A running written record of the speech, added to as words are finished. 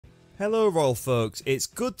Hello royal folks, it's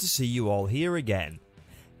good to see you all here again.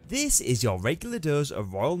 This is your regular dose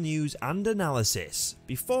of royal news and analysis.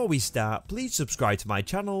 Before we start, please subscribe to my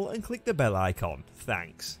channel and click the bell icon,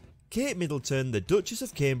 thanks. Kate Middleton, the Duchess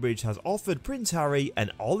of Cambridge, has offered Prince Harry an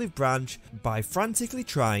olive branch by frantically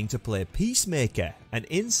trying to play peacemaker, an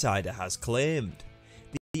insider has claimed.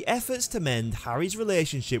 The efforts to mend Harry's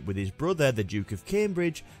relationship with his brother, the Duke of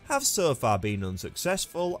Cambridge, have so far been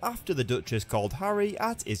unsuccessful after the Duchess called Harry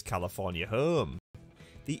at his California home.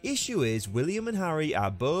 The issue is William and Harry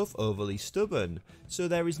are both overly stubborn, so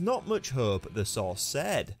there is not much hope, the source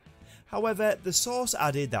said. However, the source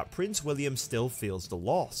added that Prince William still feels the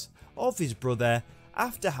loss of his brother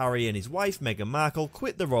after Harry and his wife Meghan Markle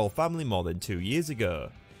quit the royal family more than 2 years ago.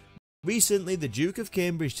 Recently, the Duke of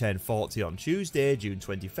Cambridge turned 40 on Tuesday, June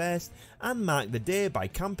 21st, and marked the day by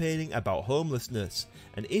campaigning about homelessness,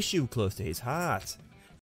 an issue close to his heart.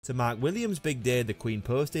 To mark William's big day, the Queen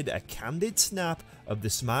posted a candid snap of the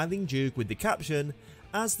smiling Duke with the caption,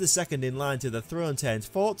 "As the second in line to the throne turns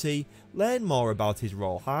 40, learn more about His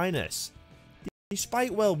Royal Highness."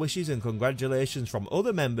 Despite well wishes and congratulations from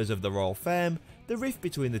other members of the royal firm, the rift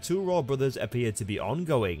between the two royal brothers appeared to be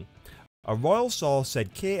ongoing. A royal source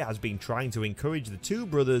said Kate has been trying to encourage the two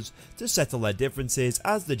brothers to settle their differences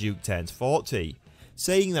as the Duke turns 40,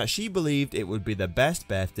 saying that she believed it would be the best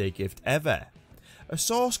birthday gift ever. A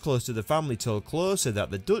source close to the family told Closer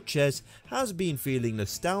that the Duchess has been feeling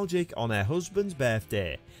nostalgic on her husband's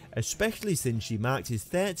birthday, especially since she marked his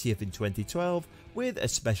 30th in 2012 with a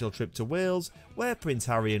special trip to Wales where Prince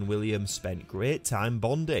Harry and William spent great time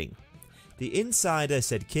bonding. The insider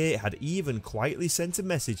said Kate had even quietly sent a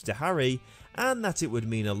message to Harry and that it would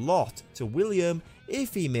mean a lot to William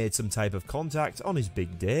if he made some type of contact on his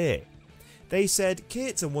big day. They said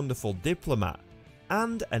Kate's a wonderful diplomat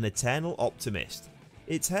and an eternal optimist.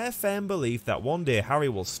 It's her firm belief that one day Harry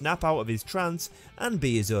will snap out of his trance and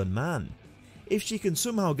be his own man. If she can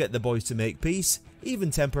somehow get the boys to make peace, even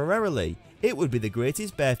temporarily, it would be the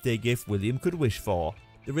greatest birthday gift William could wish for.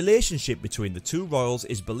 The relationship between the two royals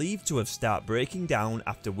is believed to have started breaking down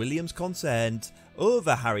after William's concerns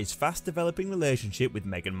over Harry's fast developing relationship with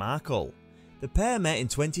Meghan Markle. The pair met in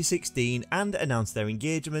 2016 and announced their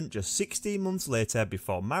engagement just 16 months later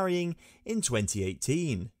before marrying in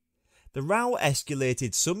 2018. The row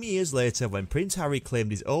escalated some years later when Prince Harry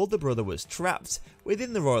claimed his older brother was trapped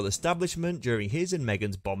within the royal establishment during his and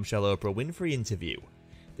Meghan's bombshell Oprah Winfrey interview.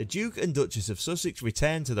 The Duke and Duchess of Sussex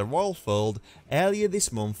returned to the royal fold earlier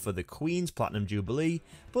this month for the Queen's Platinum Jubilee,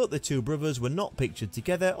 but the two brothers were not pictured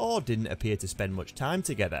together or didn't appear to spend much time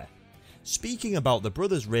together. Speaking about the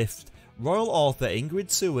brothers' rift, royal author Ingrid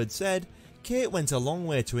Seward said, "Kate went a long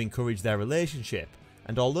way to encourage their relationship,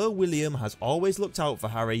 and although William has always looked out for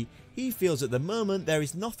Harry, he feels at the moment there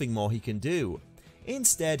is nothing more he can do.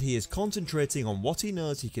 Instead, he is concentrating on what he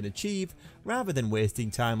knows he can achieve rather than wasting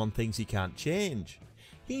time on things he can't change.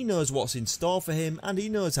 He knows what's in store for him and he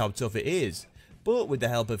knows how tough it is, but with the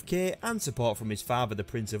help of Kate and support from his father the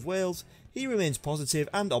Prince of Wales, he remains positive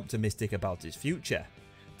and optimistic about his future."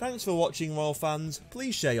 Thanks for watching royal fans,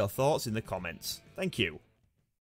 please share your thoughts in the comments. Thank you.